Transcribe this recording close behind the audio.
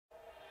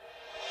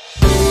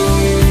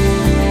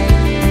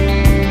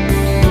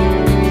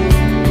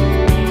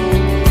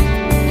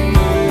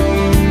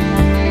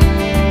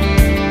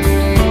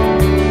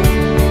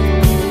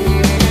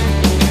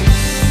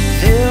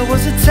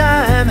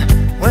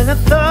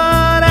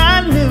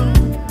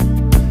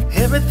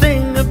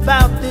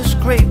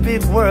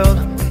big world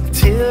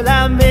till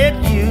I met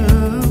you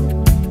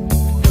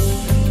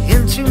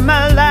into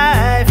my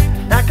life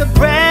like a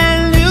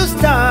brand new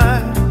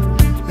start.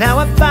 Now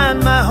I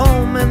find my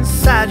home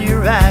inside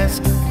your eyes,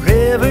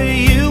 wherever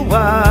you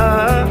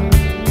are.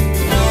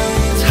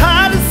 It's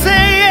hard to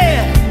say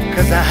it,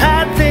 'cause I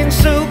had things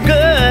so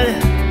good,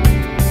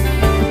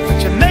 but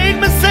you make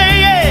me say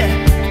it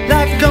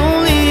like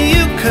only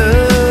you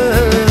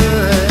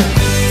could.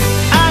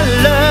 I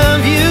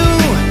love you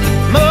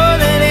more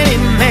than any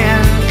man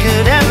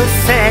could ever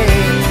say.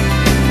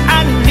 I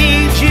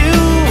need you,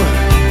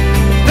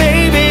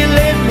 baby,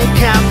 let me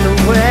count the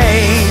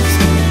ways,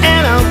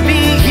 and I'll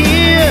be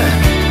here.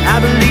 I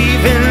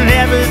believe in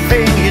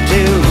everything you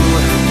do.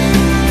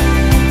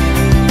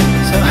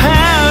 So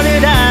how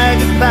did I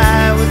get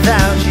by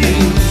without you?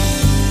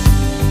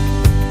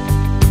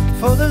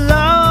 For the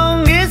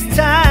longest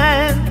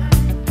time,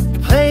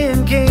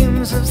 playing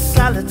games of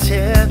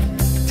solitaire,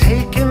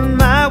 taking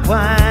my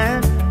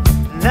wine.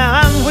 Now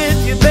I'm with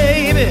you,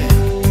 baby,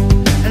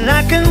 and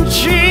I can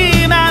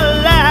dream out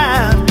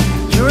loud.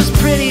 You're as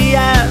pretty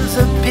as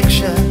a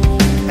picture,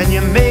 and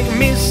you make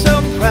me so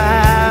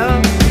proud.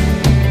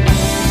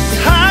 It's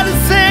hard to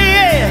say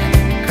it,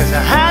 'cause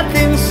I had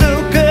things so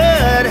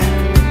good,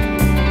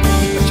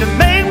 but you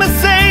make me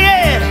say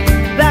it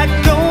like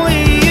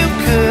only you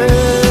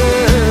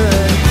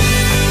could.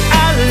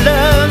 I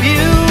love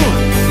you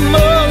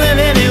more than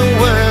any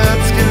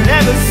words can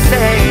ever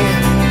say.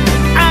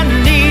 I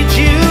need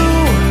you,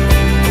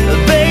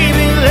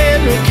 baby, let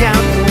me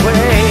count the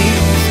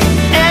ways,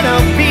 and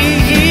I'll be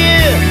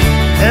here.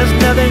 There's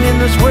nothing in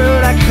this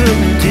world I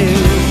couldn't do.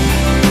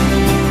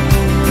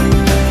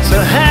 So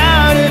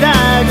how did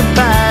I get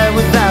by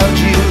without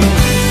you?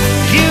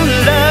 You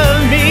love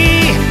me,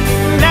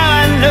 now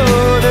I know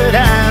that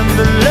I'm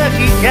the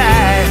lucky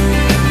guy.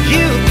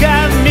 You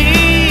got me,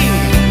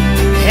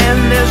 and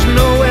there's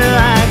nowhere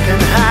I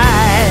can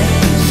hide.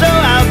 So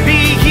I'll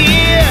be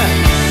here,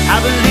 I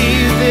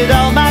believe that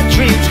all my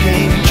dreams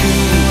came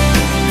true.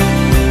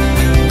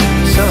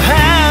 So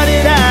how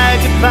did I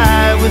get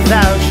by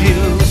without you?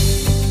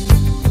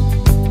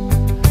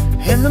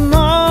 In the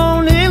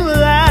morning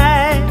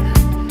light,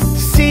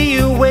 see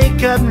you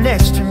wake up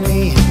next to me.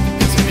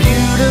 It's a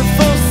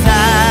beautiful sight.